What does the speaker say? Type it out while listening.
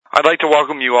I'd like to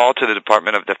welcome you all to the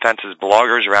Department of Defense's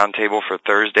Bloggers Roundtable for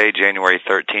Thursday, January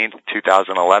 13th,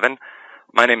 2011.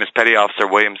 My name is Petty Officer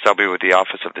William Selby with the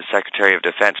Office of the Secretary of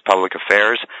Defense Public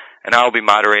Affairs, and I will be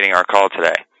moderating our call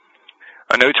today.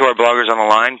 A note to our bloggers on the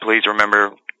line, please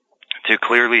remember to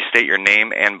clearly state your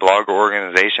name and blog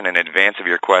organization in advance of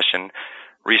your question.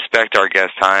 Respect our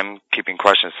guest time, keeping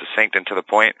questions succinct and to the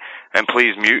point, and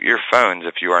please mute your phones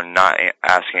if you are not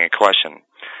asking a question.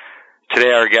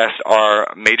 Today our guests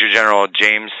are Major General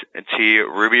James T.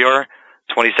 Rubeor,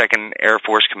 22nd Air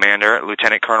Force Commander,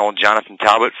 Lieutenant Colonel Jonathan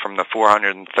Talbot from the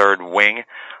 403rd Wing,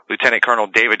 Lieutenant Colonel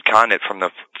David Condit from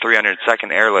the 302nd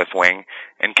Airlift Wing,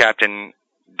 and Captain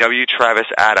W. Travis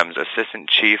Adams, Assistant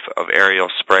Chief of Aerial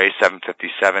Spray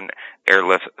 757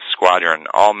 Airlift Squadron,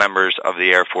 all members of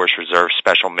the Air Force Reserve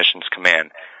Special Missions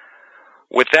Command.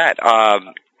 With that,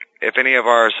 if any of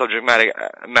our subject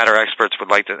matter experts would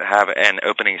like to have an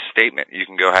opening statement, you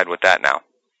can go ahead with that now.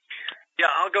 Yeah,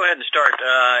 I'll go ahead and start.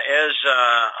 As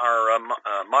our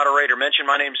moderator mentioned,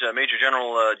 my name is Major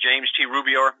General James T.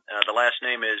 Rubeor. The last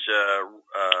name is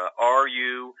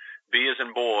R-U-B as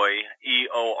in boy,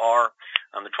 E-O-R.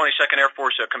 I'm the 22nd Air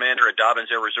Force Commander at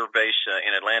Dobbins Air Reserve Base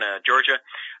in Atlanta, Georgia.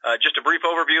 Just a brief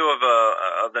overview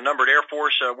of the numbered Air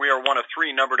Force. We are one of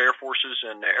three numbered Air Forces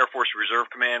in the Air Force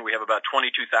Reserve Command. We have about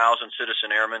 22,000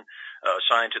 citizen airmen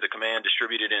assigned to the command,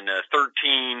 distributed in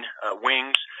 13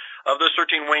 wings. Of those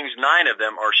 13 wings, 9 of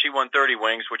them are C-130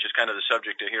 wings, which is kind of the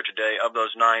subject here today. Of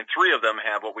those 9, 3 of them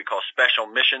have what we call special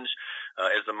missions.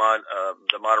 As the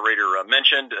moderator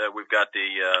mentioned, we've got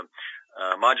the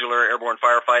Modular Airborne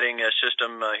Firefighting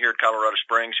system here at Colorado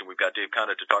Springs, and we've got Dave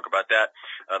Condit to talk about that.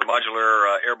 The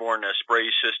Modular Airborne Spray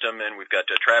system, and we've got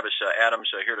Travis Adams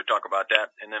here to talk about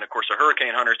that. And then, of course, the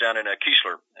Hurricane Hunters down in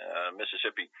Keesler,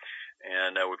 Mississippi.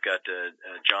 And we've got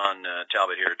John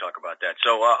Talbot here to talk about that.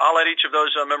 So I'll let each of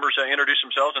those members introduce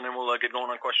themselves, and then we'll get going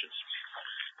on questions.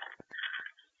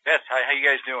 Yes, hi, how you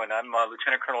guys doing? I'm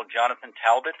Lieutenant Colonel Jonathan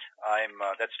Talbot.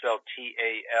 That's spelled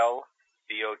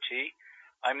T-A-L-B-O-T.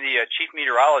 I'm the Chief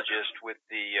Meteorologist with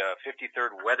the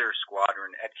 53rd Weather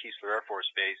Squadron at Keesler Air Force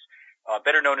Base,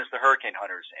 better known as the Hurricane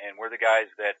Hunters. And we're the guys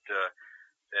that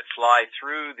fly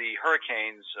through the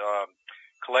hurricanes,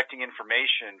 collecting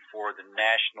information for the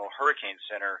National Hurricane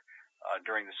Center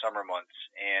during the summer months.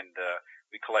 And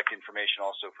we collect information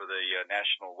also for the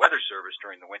National Weather Service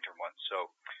during the winter months.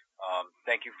 So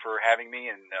thank you for having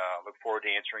me, and look forward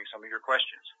to answering some of your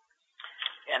questions.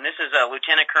 And this is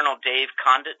Lieutenant Colonel Dave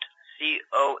Condit,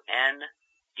 C-O-N-D-I-T,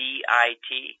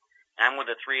 and I'm with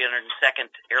the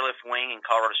 302nd Airlift Wing in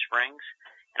Colorado Springs,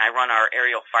 and I run our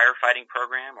aerial firefighting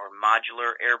program, or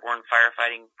Modular Airborne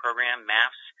Firefighting Program,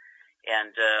 MAFS,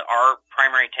 and our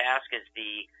primary task is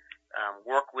the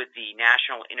work with the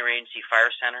National Interagency Fire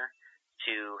Center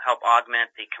to help augment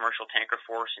the commercial tanker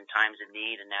force in times of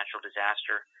need and natural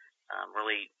disaster.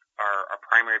 Really, our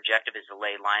primary objective is to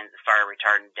lay lines of fire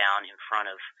retardant down in front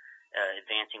of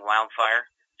advancing wildfire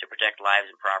to protect lives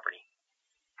and property.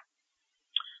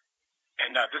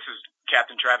 And this is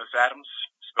Captain Travis Adams,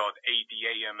 spelled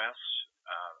A-D-A-M-S.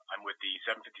 I'm with the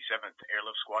 757th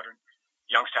Airlift Squadron,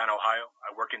 Youngstown, Ohio. I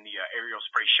work in the aerial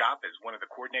spray shop as one of the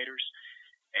coordinators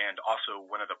and also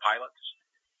one of the pilots.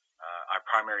 Our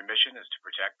primary mission is to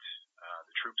protect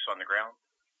the troops on the ground.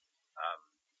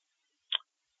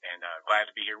 And glad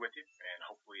to be here with you, and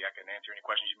hopefully I can answer any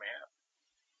questions you may have.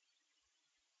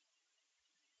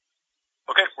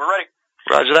 Okay, we're ready.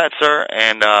 Roger that, sir.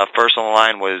 And first on the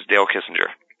line was Dale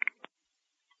Kissinger.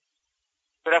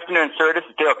 Good afternoon, sir. This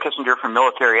is Dale Kissinger from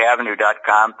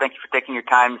MilitaryAvenue.com. Thank you for taking your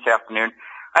time this afternoon.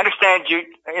 I understand you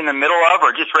in the middle of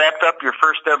or just wrapped up your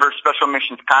first ever Special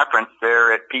Missions Conference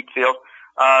there at Pete Field.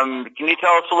 Can you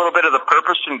tell us a little bit of the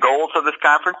purpose and goals of this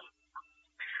conference?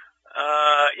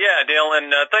 Yeah, Dale,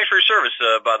 and thanks for your service,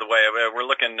 by the way. We're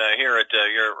looking here at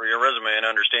your resume and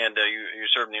understand you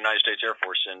served in the United States Air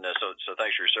Force, and so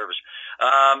thanks for your service.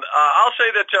 I'll say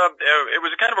that it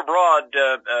was a kind of a broad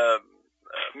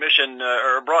mission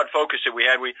or a broad focus that we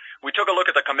had. We took a look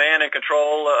at the command and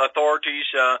control authorities.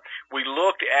 We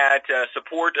looked at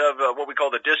support of what we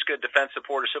call the DSCA, Defense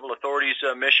Support of Civil Authorities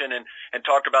mission, and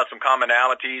talked about some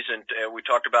commonalities, and we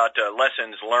talked about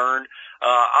lessons learned.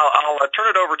 I'll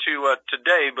turn it over to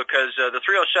Dave, because the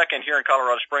 302nd here in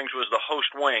Colorado Springs was the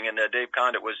host wing, and Dave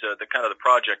Condit was the kind of the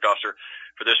project officer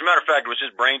for this. As a matter of fact, it was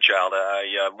his brainchild.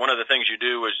 One of the things you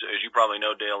do is, as you probably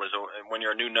know, Dale, is when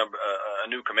you're a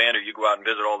new commander, you go out and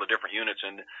visit all the different units.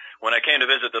 And when I came to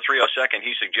visit the 302nd,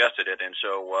 he suggested it, and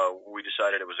so we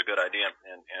decided it was a good idea,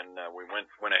 and we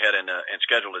went ahead and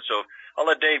scheduled it. So I'll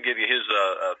let Dave give you his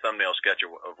thumbnail sketch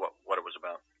of what it was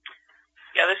about.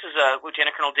 Yeah, this is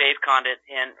Lieutenant Colonel Dave Condit,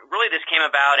 and really this came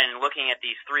about in looking at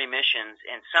these three missions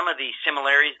and some of the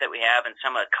similarities that we have and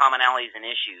some of the commonalities and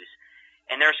issues.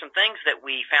 And there are some things that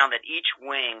we found that each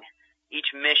wing,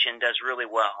 each mission does really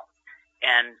well.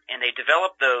 And they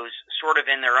develop those sort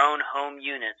of in their own home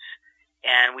units.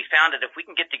 And we found that if we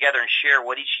can get together and share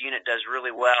what each unit does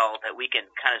really well, that we can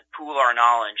kind of pool our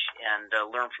knowledge and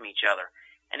learn from each other.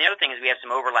 And the other thing is we have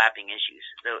some overlapping issues.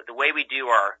 The way we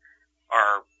do our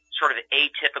sort of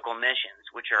atypical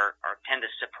missions, which tend to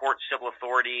support civil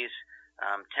authorities,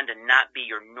 tend to not be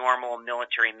your normal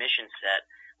military mission set.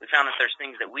 We found that there's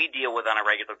things that we deal with on a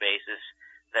regular basis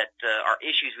that are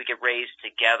issues we could raise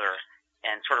together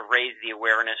and sort of raise the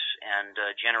awareness and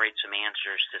generate some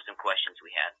answers to some questions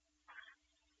we had.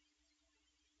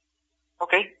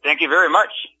 Okay, thank you very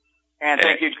much. And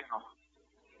thank you, General.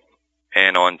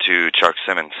 And on to Chuck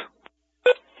Simmons.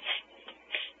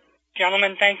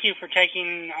 Gentlemen, thank you for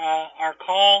taking our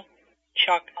call.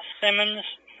 Chuck Simmons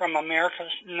from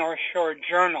America's North Shore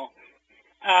Journal.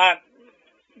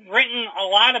 Written a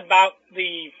lot about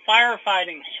the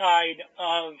firefighting side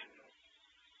of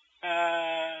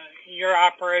your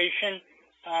operation,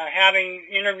 having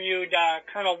interviewed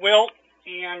Colonel Wilt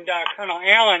and Colonel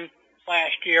Allen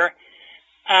last year.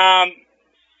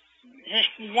 Just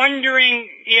wondering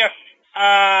if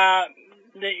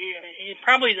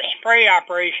probably the spray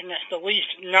operation is the least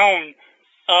known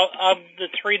of the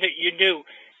three that you do.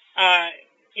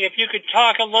 If you could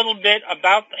talk a little bit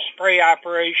about the spray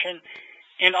operation,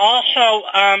 and also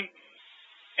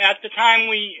at the time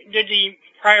we did the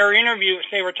prior interviews,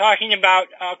 they were talking about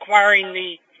acquiring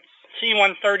the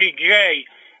C-130J.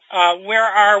 Where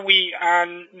are we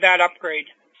on that upgrade?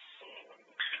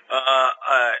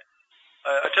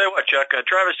 I'll tell you what, Chuck.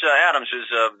 Travis Adams is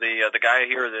the guy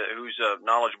here who's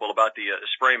knowledgeable about the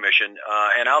spray mission,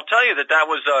 and I'll tell you that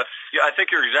was. I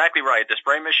think you're exactly right. The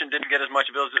spray mission didn't get as much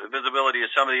visibility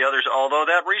as some of the others, although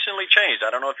that recently changed.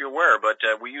 I don't know if you're aware, but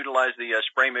we utilized the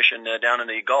spray mission down in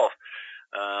the Gulf,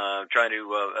 trying to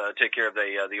take care of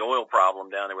the oil problem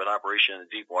down there with Operation in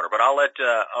the Deepwater. But I'll let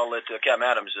Captain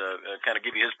Adams kind of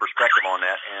give you his perspective on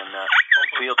that, and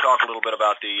hopefully he'll talk a little bit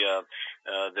about the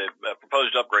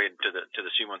proposed upgrade to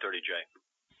the C-130J.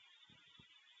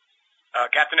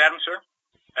 Captain Adams, sir,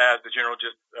 as the General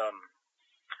just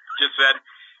said,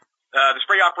 the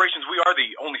spray operations, we are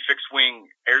the only fixed-wing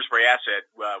air spray asset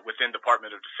within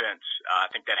Department of Defense. I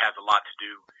think that has a lot to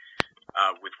do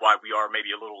with why we are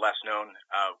maybe a little less known.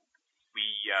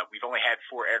 We've only had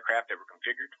 4 aircraft that were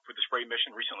configured for the spray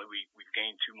mission. Recently, we've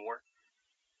gained 2 more.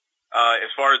 As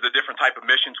far as the different type of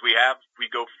missions we have, we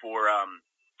go for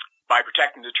by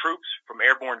protecting the troops from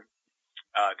airborne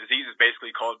diseases,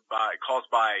 basically caused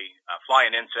by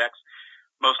flying insects,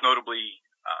 most notably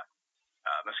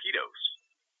mosquitoes.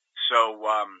 So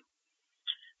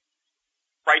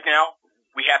right now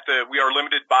we are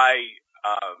limited by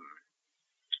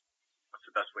what's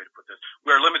the best way to put this?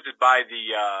 We are limited by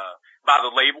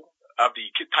the label of the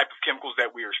type of chemicals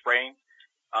that we are spraying.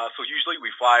 So usually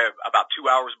we fly about 2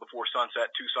 hours before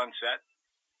sunset to sunset.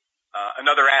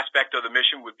 Another aspect of the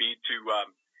mission would be to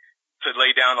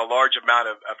lay down a large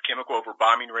amount of chemical over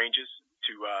bombing ranges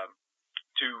to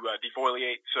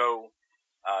defoliate. So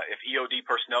if EOD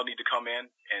personnel need to come in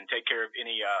and take care of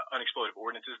any unexploded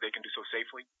ordnances, they can do so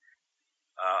safely.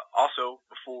 Also,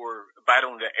 before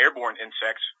battling the airborne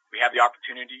insects, we have the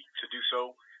opportunity to do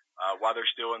so while they're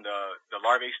still in the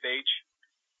larvae stage.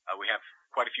 We have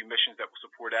quite a few missions that will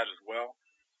support that as well.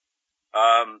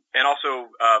 And also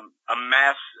a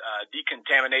mass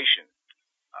decontamination.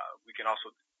 We can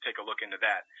also take a look into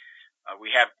that. We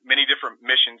have many different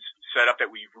missions set up that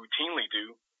we routinely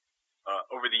do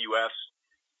over the U.S.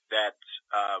 that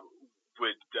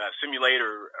would simulate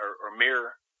or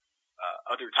mirror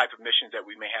other type of missions that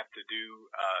we may have to do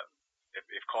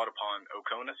if called upon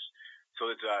OCONUS. So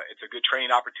it's a good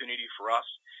training opportunity for us.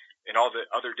 And all the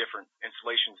other different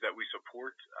installations that we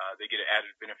support, they get an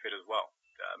added benefit as well.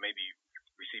 Maybe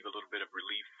receive a little bit of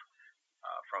relief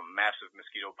from massive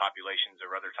mosquito populations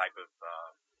or other type of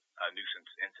nuisance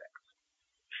insects.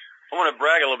 I want to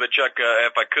brag a little bit, Chuck,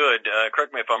 if I could.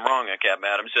 Correct me if I'm wrong, Captain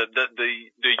Adams.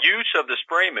 The use of the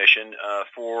spray mission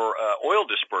for oil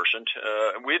dispersant,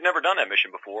 we had never done that mission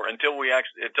before until it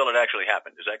actually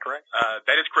happened. Is that correct?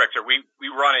 That is correct, sir. We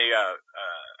run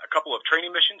a couple of training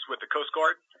missions with the Coast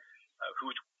Guard,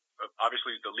 who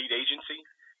obviously is the lead agency.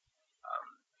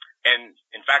 And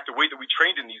in fact, the way that we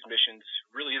trained in these missions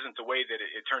really isn't the way that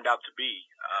it turned out to be.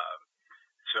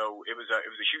 So it was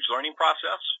a huge learning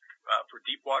process for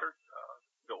Deepwater,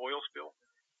 the oil spill.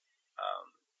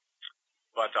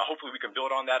 But hopefully we can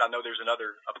build on that. I know there's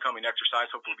another upcoming exercise.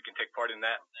 Hopefully we can take part in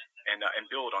that and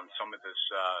build on some of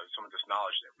this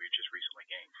knowledge that we just recently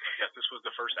gained. Yes, this was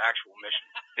the first actual mission.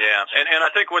 Yeah, and I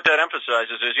think what that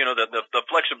emphasizes is, you know, the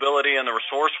flexibility and the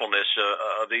resourcefulness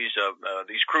of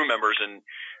these crew members and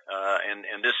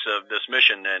this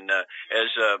mission. And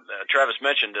as Travis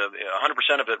mentioned,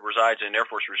 100% of it resides in Air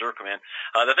Force Reserve Command.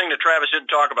 The thing that Travis didn't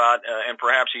talk about, and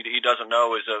perhaps he doesn't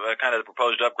know, is kind of the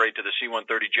proposed upgrade to the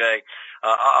C-130J.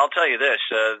 I'll tell you this: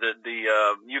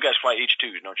 you guys fly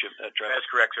H-2s, don't you, Travis? That's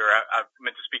correct, sir. I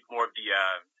meant to speak more of the.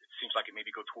 It seems like it maybe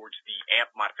go towards the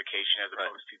AMP modification as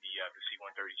opposed to the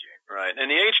C-130J. Right, and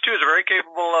the H-2 is a very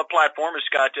capable platform. It's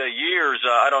got years.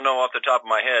 I don't know off the top of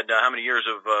my head how many years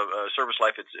of service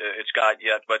life it's got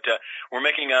yet, but we're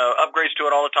making upgrades to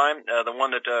it all the time. The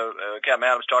one that Capt.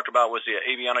 Adams talked about was the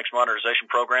Avionics Modernization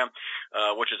Program,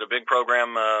 which is a big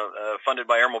program funded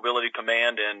by Air Mobility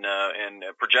Command and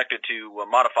projected to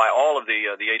modify all of the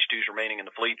H-2s remaining in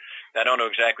the fleet. I don't know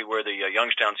exactly where the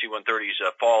Youngstown C-130s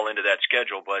fall into that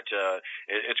schedule, but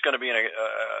it's going to be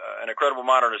an incredible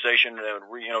modernization that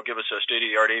will, give us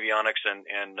state-of-the-art avionics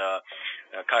and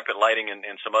cockpit lighting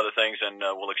and some other things, and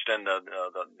will extend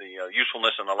the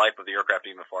usefulness and the life of the aircraft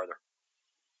even farther.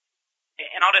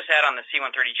 And I'll just add on the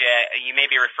C-130J, you may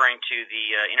be referring to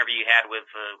the interview you had with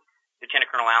Lieutenant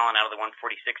Colonel Allen out of the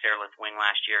 146 Airlift Wing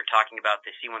last year, talking about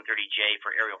the C-130J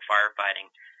for aerial firefighting.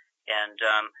 And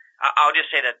I'll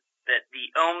just say that the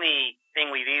only thing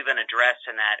we've even addressed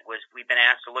in that was we've been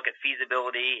asked to look at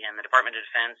feasibility, and the Department of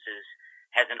Defense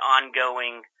has an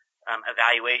ongoing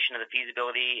evaluation of the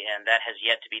feasibility, and that has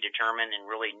yet to be determined, and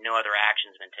really no other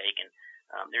action has been taken.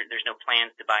 There's no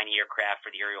plans to buy any aircraft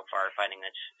for the aerial firefighting.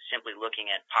 That's simply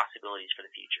looking at possibilities for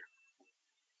the future.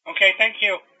 Okay, thank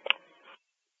you.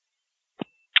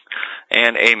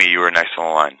 And Amy, you were next on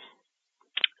the line.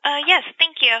 Yes,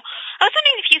 thank you. I was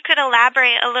wondering if you could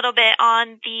elaborate a little bit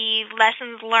on the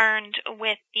lessons learned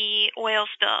with the oil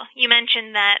spill. You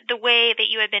mentioned that the way that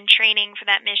you had been training for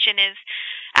that mission is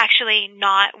actually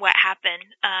not what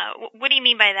happened. What do you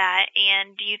mean by that,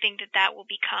 and do you think that that will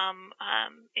become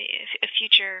a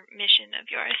future mission of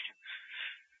yours?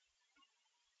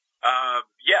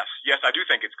 Yes, I do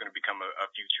think it's going to become a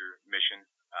future mission.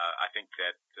 I think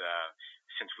that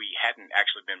since we hadn't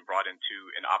actually been brought into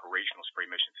an operational spray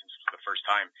mission since the first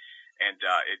time, and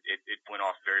it went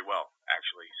off very well,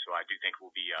 actually. So I do think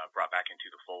we'll be brought back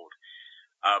into the fold.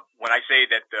 When I say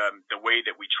that the way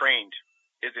that we trained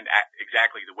isn't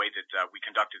exactly the way that we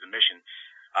conducted the mission,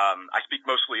 I speak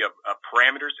mostly of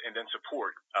parameters and then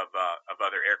support of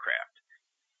other aircraft.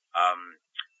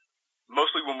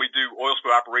 Mostly when we do oil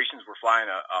spill operations, we're flying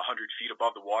 100 feet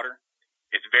above the water.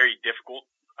 It's very difficult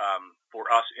for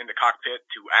us in the cockpit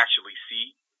to actually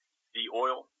see the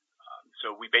oil.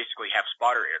 So we basically have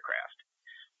spotter aircraft.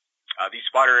 These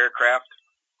spotter aircraft,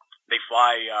 they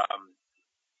fly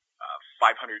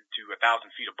 500 to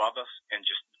 1,000 feet above us and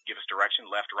just give us direction,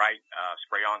 left, right,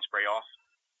 spray on, spray off.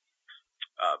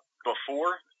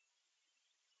 Before,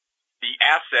 the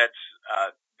assets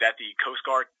that the Coast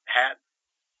Guard had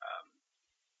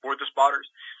for the spotters,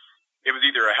 it was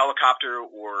either a helicopter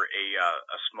or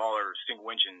a smaller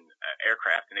single-engine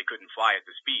aircraft, and they couldn't fly at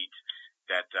the speeds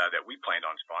that we planned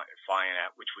on flying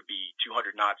at, which would be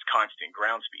 200 knots constant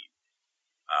ground speed.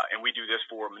 And we do this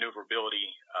for maneuverability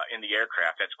in the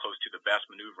aircraft. That's close to the best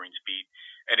maneuvering speed.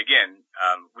 And again,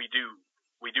 we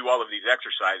do all of these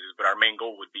exercises, but our main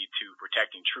goal would be to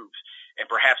protecting troops and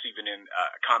perhaps even in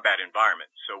a combat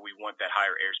environment. So we want that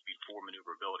higher airspeed for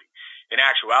maneuverability. In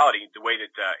actuality, the way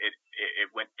that it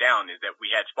went down is that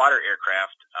we had spotter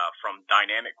aircraft from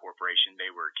Dynamic Corporation.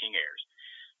 They were King Airs,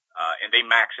 and they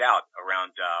max out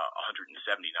around 170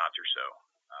 knots or so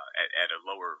at a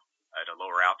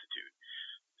lower altitude.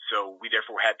 So we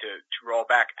therefore had to draw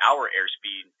back our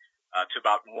airspeed to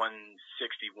about 160,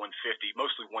 150,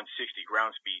 mostly 160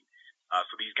 ground speed,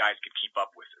 so these guys could keep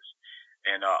up with us.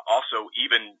 And also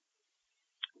even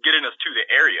getting us to the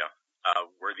area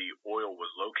where the oil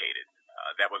was located,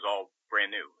 that was all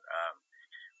brand new.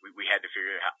 We had to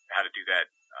figure out how to do that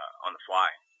on the fly,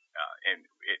 and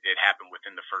it happened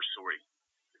within the first sortie.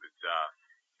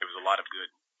 It was a lot of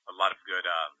good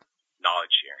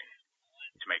knowledge sharing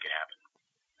to make it happen.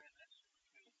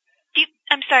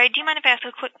 I'm sorry, do you mind if I ask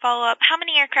a quick follow-up? How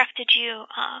many aircraft did you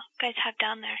guys have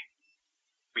down there?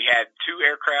 We had 2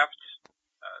 aircraft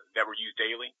that were used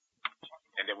daily,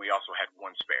 and then we also had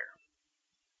 1 spare.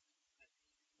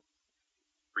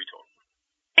 3 total.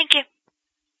 Thank you.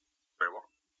 Very well.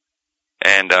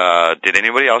 And did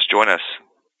anybody else join us?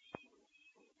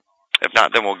 If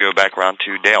not, then we'll go back around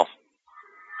to Dale.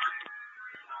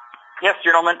 Yes,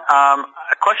 gentlemen.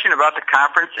 A question about the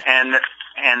conference and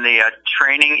the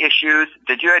training issues.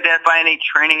 Did you identify any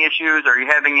training issues? Are you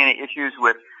having any issues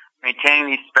with maintaining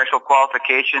these special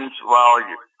qualifications while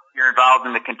you're involved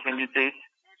in the contingencies?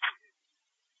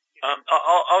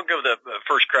 I'll give the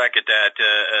first crack at that,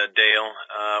 Dale.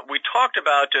 We talked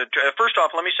about, first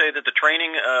off, let me say that the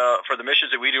training for the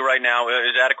missions that we do right now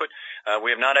is adequate.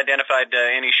 We have not identified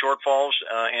any shortfalls,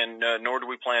 and nor do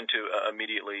we plan to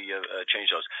immediately change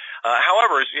those.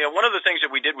 However, one of the things that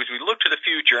we did was we looked to the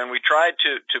future and we tried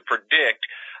to predict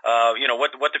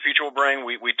what the future will bring.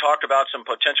 We talked about some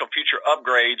potential future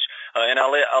upgrades, and I'll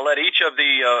let each of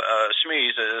the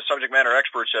SMEs, subject matter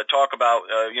experts, talk about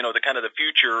the kind of the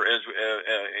future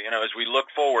as we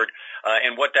look forward,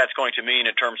 and what that's going to mean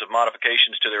in terms of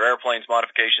modifications to their airplanes,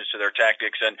 modifications to their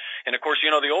tactics, and of course, the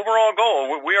overall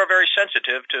goal. We are very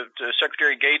sensitive to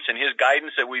Secretary Gates and his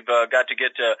guidance that we've got to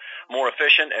get more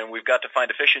efficient, and we've got to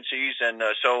find efficiencies, and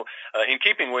so in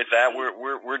keeping with that,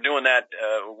 we're doing that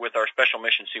with our special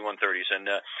mission C-130s. And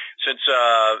since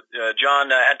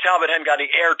John at Talbot hadn't got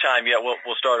any airtime yet,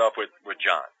 we'll start off with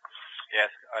John. Yes,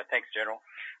 thanks, General.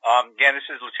 Again, this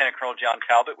is Lieutenant Colonel John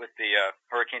Talbot with the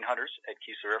Hurricane Hunters at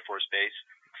Keesler Air Force Base.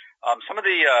 Some of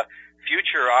the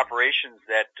future operations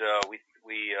that we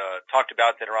talked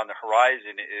about that are on the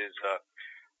horizon is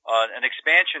an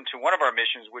expansion to one of our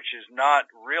missions, which is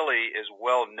not really as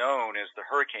well known as the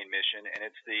Hurricane mission, and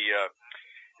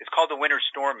it's called the Winter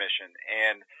Storm mission.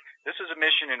 And this is a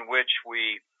mission in which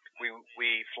we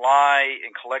fly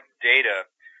and collect data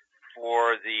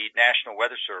for the National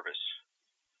Weather Service,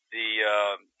 the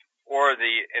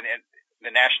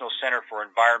National Center for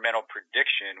Environmental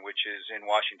Prediction, which is in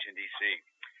Washington D.C.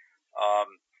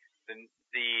 And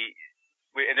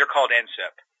they're called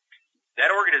NCEP.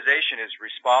 That organization is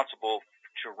responsible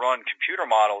to run computer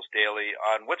models daily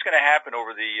on what's going to happen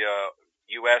over the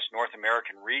U.S. North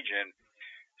American region,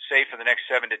 say for the next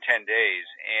 7 to 10 days.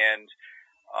 And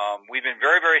we've been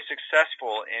very, very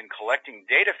successful in collecting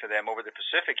data for them over the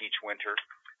Pacific each winter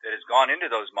that has gone into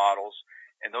those models,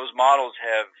 and those models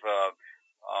have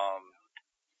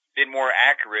been more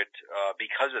accurate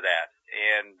because of that.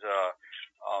 And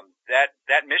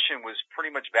that mission was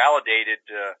pretty much validated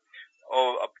 2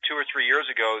 or 3 years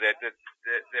ago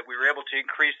that we were able to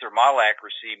increase their model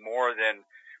accuracy more than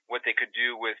what they could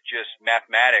do with just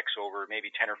mathematics over maybe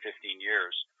 10 or 15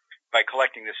 years by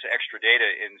collecting this extra data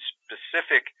in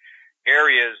specific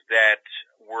areas that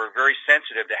were very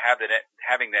sensitive to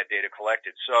having that data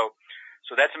collected. So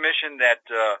that's a mission that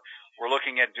we're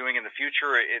looking at doing in the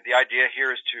future. The idea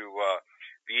here is to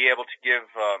be able to give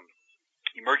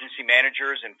emergency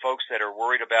managers and folks that are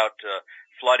worried about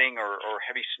flooding or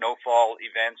heavy snowfall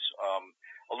events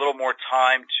a little more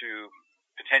time to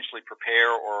potentially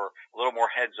prepare, or a little more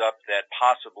heads up that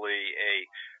possibly a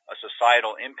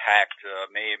societal impact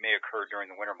may occur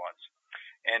during the winter months.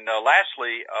 And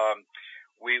lastly,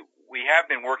 we have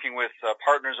been working with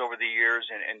partners over the years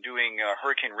and doing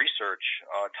hurricane research,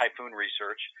 typhoon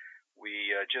research.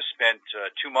 We just spent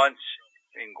 2 months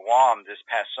in Guam this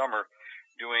past summer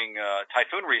doing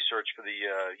typhoon research for the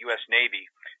U.S. Navy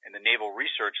and the Naval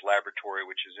Research Laboratory,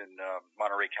 which is in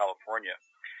Monterey, California.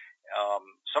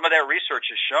 Some of that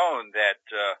research has shown that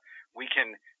we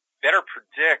can better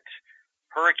predict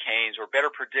hurricanes, or better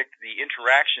predict the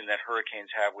interaction that hurricanes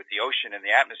have with the ocean and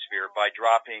the atmosphere by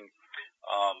dropping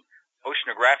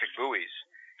oceanographic buoys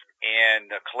and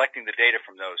collecting the data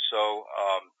from those. So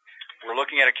we're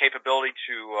looking at a capability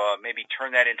to maybe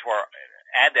turn that into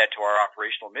add that to our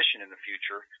operational mission in the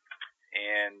future.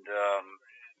 And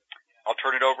I'll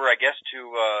turn it over, I guess, to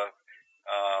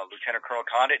Lieutenant Colonel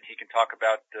Condit. He can talk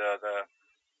about the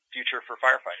future for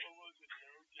firefighting.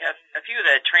 Yeah, a few of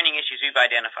the training issues we've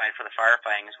identified for the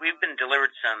firefighting is we've been delivered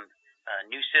some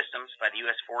new systems by the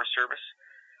U.S. Forest Service.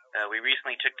 We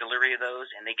recently took delivery of those,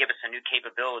 and they give us some new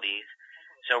capabilities.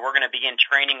 So we're going to begin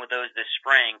training with those this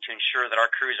spring to ensure that our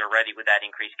crews are ready with that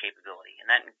increased capability. And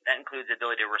that includes the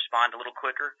ability to respond a little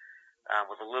quicker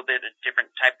with a little bit of different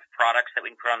type of products that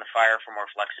we can put on the fire for more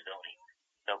flexibility.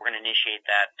 So we're going to initiate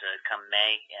that come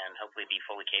May and hopefully be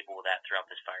fully capable of that throughout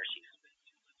this fire season.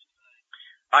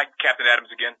 Hi, Captain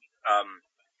Adams again.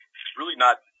 Really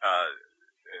not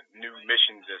new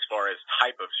missions as far as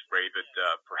type of spray, but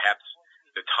perhaps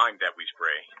the time that we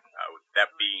spray.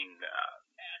 That being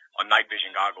on night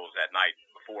vision goggles at night.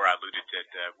 Before I alluded that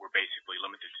we're basically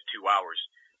limited to 2 hours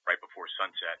right before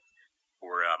sunset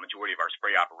for a majority of our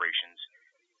spray operations.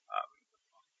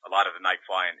 A lot of the night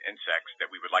flying insects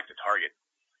that we would like to target,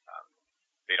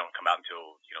 they don't come out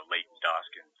until late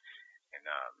dusk and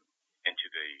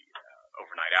into the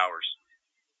overnight hours.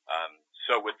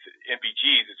 so with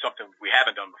NVGs, it's something we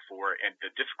haven't done before, and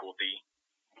the difficulty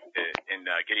in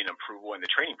getting approval in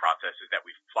the training process is that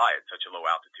we fly at such a low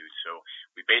altitude. So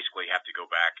we basically have to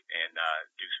go back and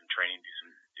do some training,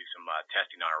 do some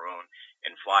testing on our own,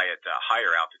 and fly at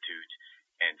higher altitudes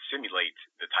and simulate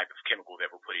the type of chemical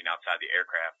that we're putting outside the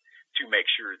aircraft to make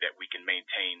sure that we can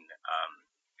maintain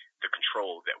the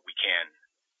control that we can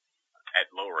at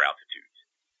lower altitudes.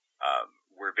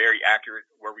 We're very accurate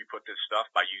where we put this stuff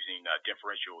by using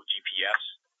differential GPS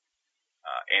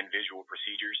and visual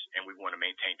procedures, and we want to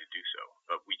maintain to do so.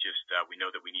 But we know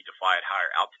that we need to fly at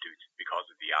higher altitudes because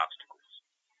of the obstacles.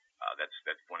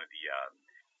 That's one of the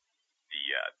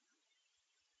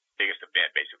biggest event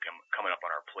basically coming up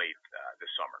on our plate this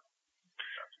summer.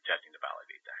 Testing to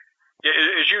validate that. Yeah,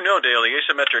 as you know, Dale, the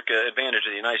asymmetric advantage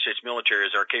of the United States military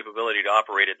is our capability to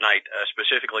operate at night,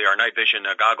 specifically our night vision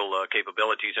goggle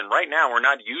capabilities. And right now, we're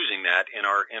not using that in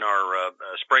our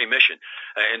spray mission.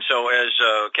 And so, as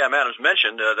Capt. Adams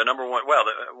mentioned,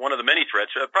 one of the many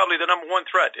threats, probably the number one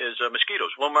threat, is mosquitoes.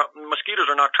 Well, mosquitoes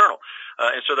are nocturnal,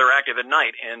 and so they're active at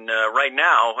night. And right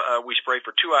now, we spray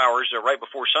for 2 hours right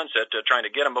before sunset, trying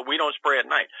to get them, but we don't spray at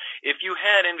night. If you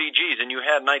had NVGs and you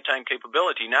had nighttime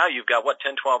capability, now you've got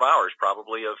 10, 12 hours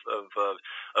probably of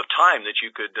time that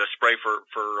you could spray for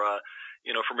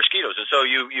mosquitoes. And so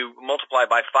you multiply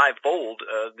by fivefold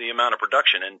the amount of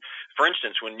production. And for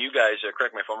instance, when you guys,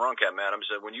 correct me if I'm wrong, Capt. Adams,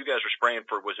 when you guys were spraying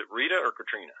for, was it Rita or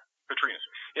Katrina? Katrina,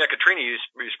 sir. Yeah, Katrina, you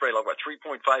sprayed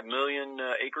 3.5 million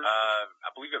acres?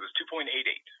 I believe it was 2.88.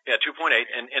 Yeah, 2.8,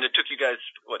 and it took you guys,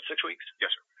 6 weeks?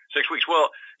 Yes, sir. 6 weeks.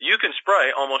 Well, you can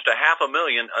spray almost 500,000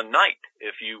 a night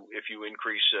if you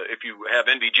increase if you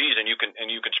have NVGs and you can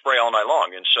spray all night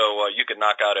long. And so you could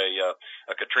knock out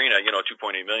a Katrina,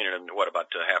 2.8 million in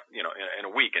about half, in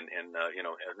a week, and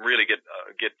really get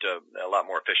a lot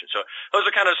more efficient. So those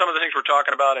are kind of some of the things we're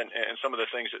talking about, and some of the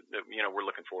things that we're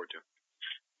looking forward to.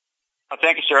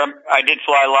 Thank you, sir. I did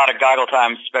fly a lot of goggle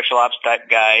time, special ops type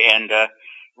guy, and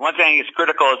one thing is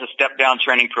critical is a step-down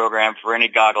training program for any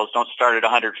goggles. Don't start at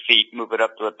 100 feet, move it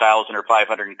up to 1,000 or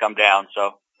 500 and come down.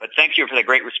 But thank you for the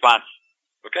great response.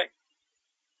 Okay.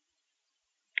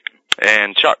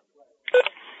 And Chuck.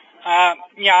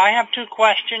 Yeah, I have two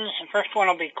questions. The first one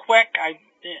will be quick.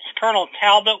 It's Colonel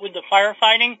Talbot with the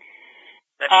Firefighting.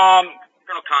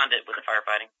 Colonel Condit with the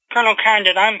Firefighting. Colonel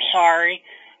Condit, I'm sorry.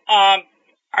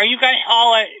 Are you guys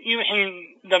all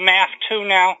using the MAF 2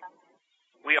 now?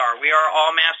 We are. We are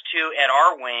all MAF 2 at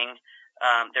our wing.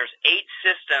 There's 8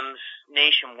 systems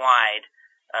nationwide.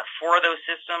 4 of those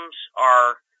systems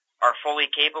are fully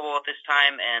capable at this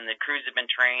time, and the crews have been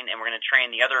trained, and we're going to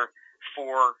train the other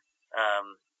 4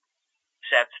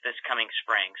 sets this coming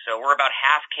spring. So we're about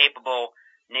half capable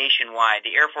nationwide.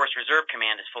 The Air Force Reserve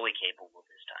Command is fully capable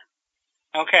this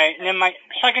time. Okay, and then my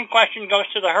second question goes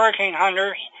to the hurricane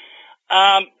hunters.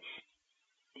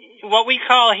 What we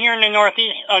call here in the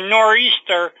Northeast a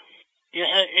nor'easter is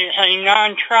a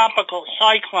non-tropical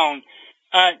cyclone.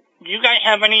 Do you guys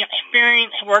have any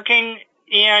experience working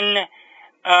in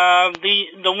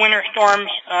the winter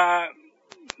storms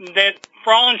that,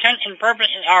 for all intents and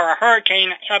purposes, are a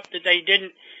hurricane, except that they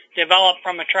didn't develop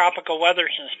from a tropical weather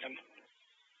system?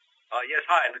 Yes,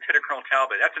 hi, Lieutenant Colonel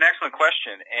Talbot. That's an excellent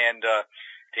question, and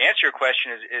to answer your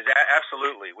question is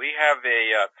absolutely. We have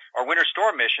our winter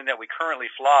storm mission that we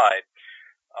currently fly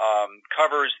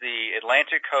covers the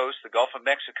Atlantic coast, the Gulf of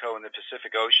Mexico, and the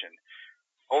Pacific Ocean.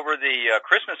 Over the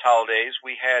Christmas holidays,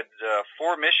 we had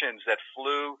 4 missions that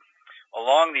flew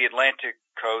along the Atlantic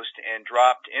coast and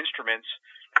dropped instruments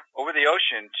over the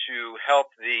ocean to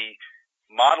help the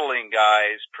modeling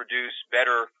guys produce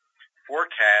better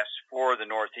forecasts for the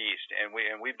Northeast. And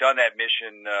we've done that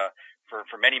mission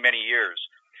for many, many years.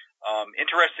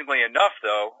 Interestingly enough,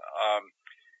 though,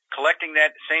 collecting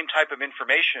that same type of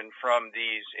information from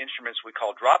these instruments we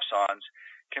call dropsondes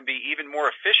can be even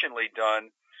more efficiently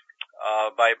done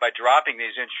by dropping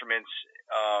these instruments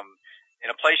in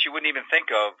a place you wouldn't even think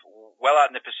of, well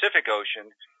out in the Pacific Ocean,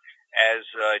 as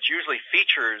it's usually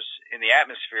features in the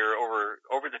atmosphere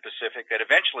over the Pacific that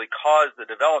eventually cause the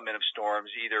development of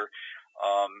storms, either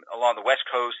along the West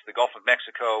Coast, the Gulf of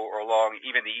Mexico, or along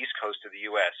even the East Coast of the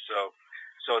U.S.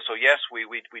 So yes, we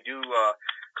do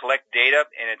collect data,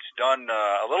 and it's done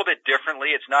a little bit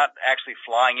differently. It's not actually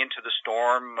flying into the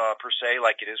storm per se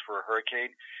like it is for a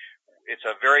hurricane. It's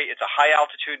a high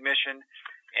altitude mission,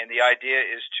 and the idea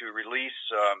is to release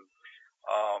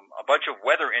a bunch of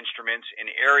weather instruments in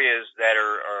areas that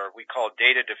are we call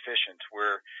data deficient,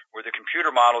 where the computer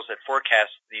models that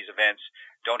forecast these events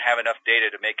don't have enough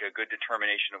data to make a good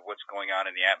determination of what's going on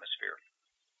in the atmosphere.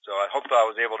 So I hope I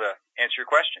was able to answer your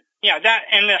question. Yeah, that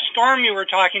and the storm you were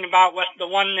talking about was the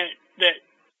one that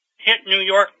hit New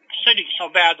York City so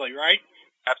badly, right?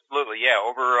 Absolutely, yeah.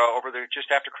 Over there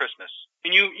just after Christmas.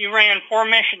 And you ran 4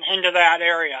 missions into that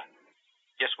area.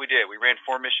 Yes, we did. We ran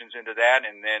 4 missions into that,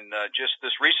 and then just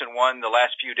this recent one, the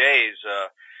last few days,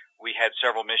 we had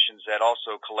several missions that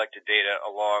also collected data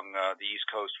along the East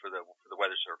Coast for the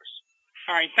Weather Service.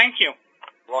 All right, thank you.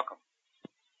 You're welcome.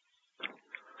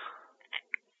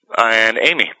 And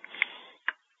Amy.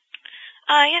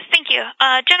 Yes, thank you.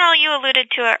 General, you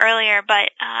alluded to it earlier, but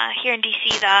here in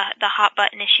D.C., the hot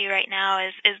button issue right now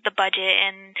is the budget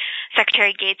and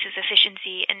Secretary Gates'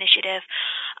 efficiency initiative.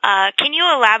 Can you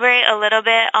elaborate a little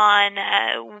bit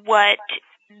on what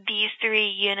these 3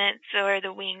 units or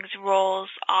the wing's roles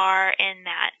are in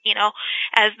that? You know,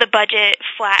 as the budget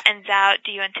flattens out,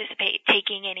 do you anticipate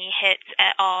taking any hits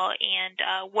at all?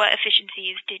 And what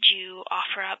efficiencies did you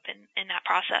offer up in that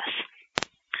process?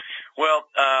 Well,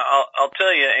 I'll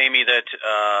tell you, Amy, that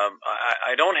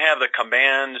I don't have the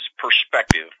command's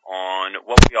perspective on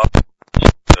what we offer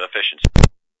efficiency.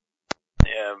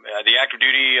 The active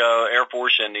duty Air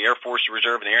Force and the Air Force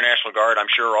Reserve and the Air National Guard, I'm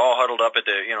sure, are all huddled up at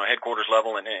the headquarters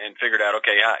level and figured out,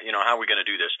 okay, how are we going to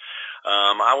do this?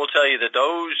 I will tell you that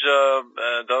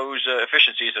those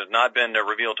efficiencies have not been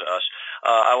revealed to us.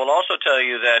 I will also tell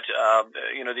you that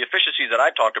the efficiencies that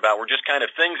I talked about were just kind of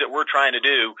things that we're trying to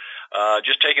do,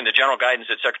 just taking the general guidance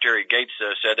that Secretary Gates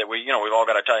said that we've all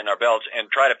got to tighten our belts and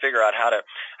try to figure out how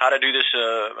to do this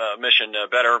mission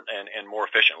better and more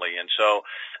efficiently. And so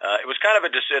it was kind of at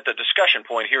the discussion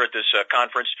point here at this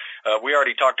conference. We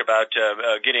already talked about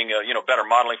getting better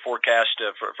modeling forecast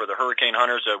for the hurricane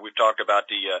hunters. We've talked about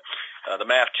the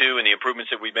MAF-2 and the improvements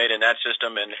that we made in that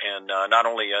system, and not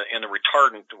only in the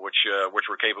retardant, which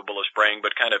we're capable of spraying,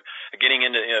 but kind of getting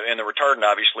into in the retardant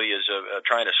obviously is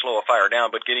trying to slow a fire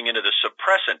down, but getting into the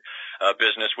suppressant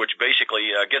business, which basically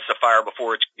gets the fire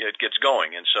before it gets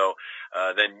going, and so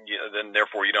then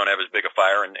therefore you don't have as big a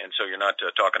fire, and so you're not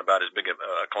talking about as big a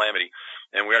calamity.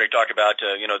 And we already talked about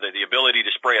the ability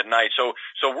to spray at night. So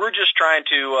we're just trying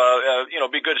to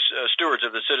be good stewards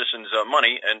of the citizens'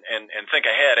 money and think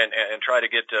ahead and try to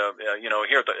get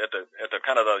here at the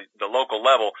kind of the local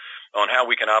level on how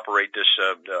we can operate this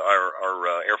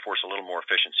our Air Force a little more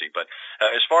efficiency. But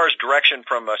as far as direction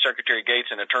from Secretary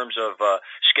Gates and in terms of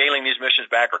scaling these missions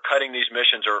back or cutting these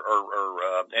missions or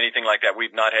anything like that,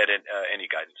 we've not had any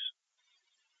guidance.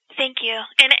 Thank you.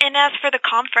 And as for the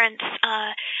conference,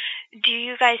 do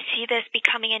you guys see this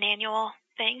becoming an annual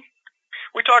thing?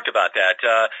 We talked about that.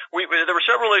 There were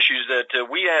several issues that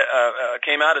we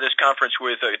came out of this conference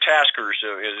with taskers,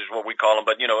 is what we call them,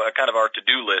 but kind of our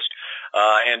to-do list.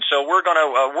 And so we're going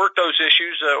to work those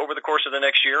issues over the course of the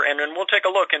next year, and then we'll take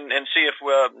a look and see if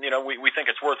we think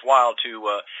it's worthwhile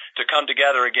to come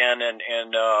together again and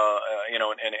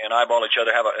eyeball each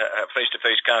other, have a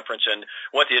face-to-face conference, and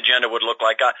what the agenda would look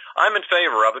like. I'm in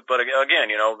favor of it, but again,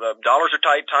 the dollars are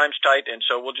tight, time's tight, and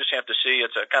so we'll just have to see.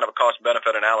 It's a kind of a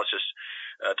cost-benefit analysis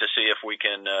to see if we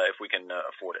can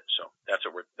afford it. So that's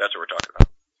what we're talking about.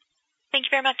 Thank you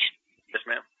very much. Yes,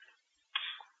 ma'am.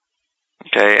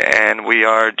 Okay, and we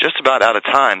are just about out of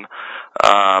time.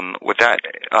 With that,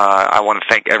 I want to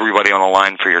thank everybody on the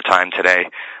line for your time today.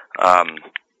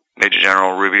 Major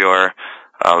General Rubeor,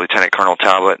 Lieutenant Colonel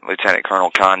Talbot, Lieutenant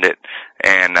Colonel Condit,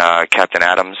 and Captain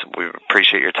Adams. We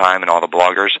appreciate your time, and all the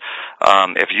bloggers.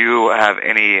 If you have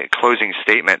any closing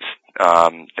statements,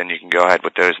 then you can go ahead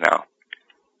with those now.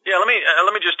 Yeah, let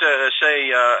me just say,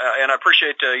 and I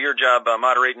appreciate your job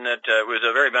moderating it. It was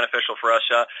very beneficial for us.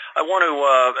 I want to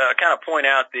kind of point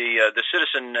out the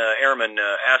citizen airman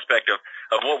aspect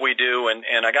of what we do,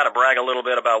 and I got to brag a little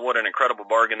bit about what an incredible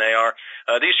bargain they are.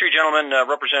 These 3 gentlemen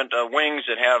represent wings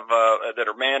that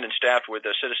are manned and staffed with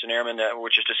citizen airmen,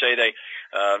 which is to say they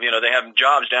have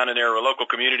jobs down in their local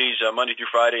communities Monday through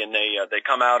Friday, and they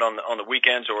come out on the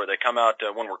weekends, or they come out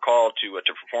when we're called to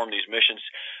perform these missions.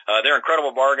 They're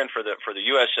incredible bargain for the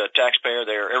U.S. taxpayer.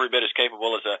 They're every bit as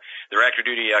capable as their active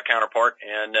duty counterpart,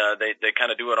 and they kind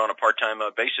of do it on a part-time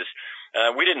basis.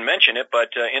 We didn't mention it,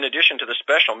 but in addition to the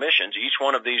special missions, each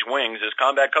one of these wings is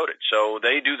combat coded. So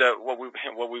they do what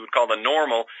we would call the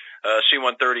normal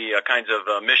C-130 kinds of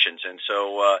missions. And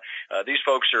so these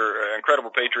folks are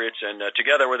incredible patriots, and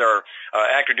together with our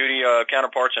active duty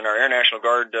counterparts and our Air National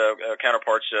Guard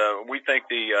counterparts, we think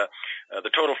the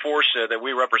total force that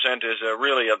we represent is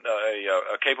really a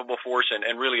capable force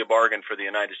and really a bargain for the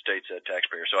United States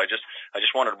taxpayer. So I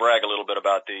just wanted to brag a little bit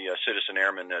about the citizen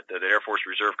airmen that the Air Force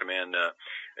Reserve Command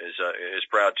is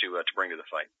proud to bring to the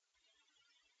fight.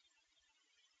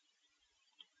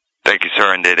 Thank you,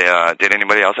 sir. And did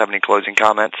anybody else have any closing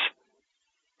comments?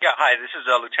 Yeah, hi. This is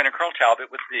Lieutenant Colonel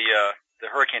Talbot with the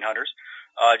Hurricane Hunters.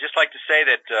 Just like to say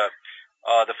that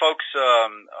the folks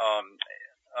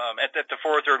at the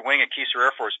 403rd Wing at Keesler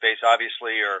Air Force Base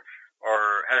obviously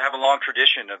have a long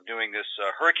tradition of doing this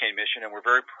hurricane mission, and we're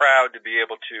very proud to be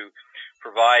able to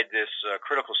provide this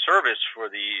critical service for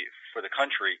the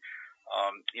country.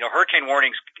 Hurricane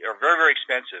warnings are very, very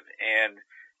expensive, and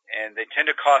they tend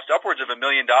to cost upwards of $1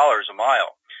 million a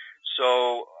mile.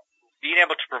 So being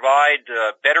able to provide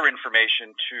better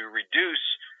information to reduce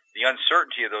the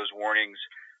uncertainty of those warnings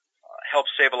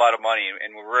helps save a lot of money,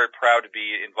 and we're very proud to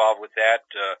be involved with that.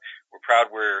 We're proud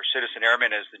we're citizen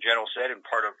airmen, as the General said, and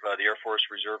part of the Air Force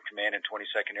Reserve Command and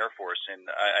 22nd Air Force. And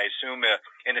I assume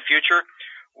in the future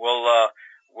we'll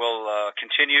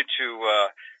continue to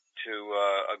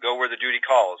go where the duty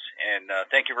calls. And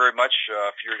thank you very much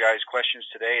for your guys' questions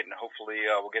today, and hopefully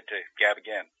we'll get to gab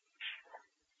again.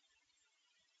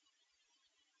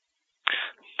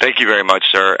 Thank you very much,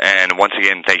 sir. And once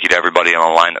again, thank you to everybody on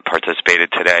the line that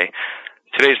participated today.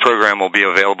 Today's program will be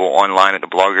available online at the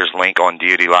bloggers link on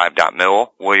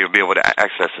DoDLive.mil, where you'll be able to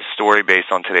access a story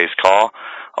based on today's call,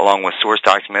 along with source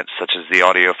documents such as the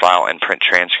audio file and print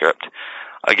transcript.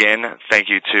 Again, thank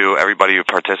you to everybody who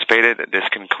participated. This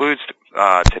concludes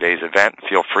today's event.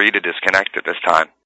 Feel free to disconnect at this time.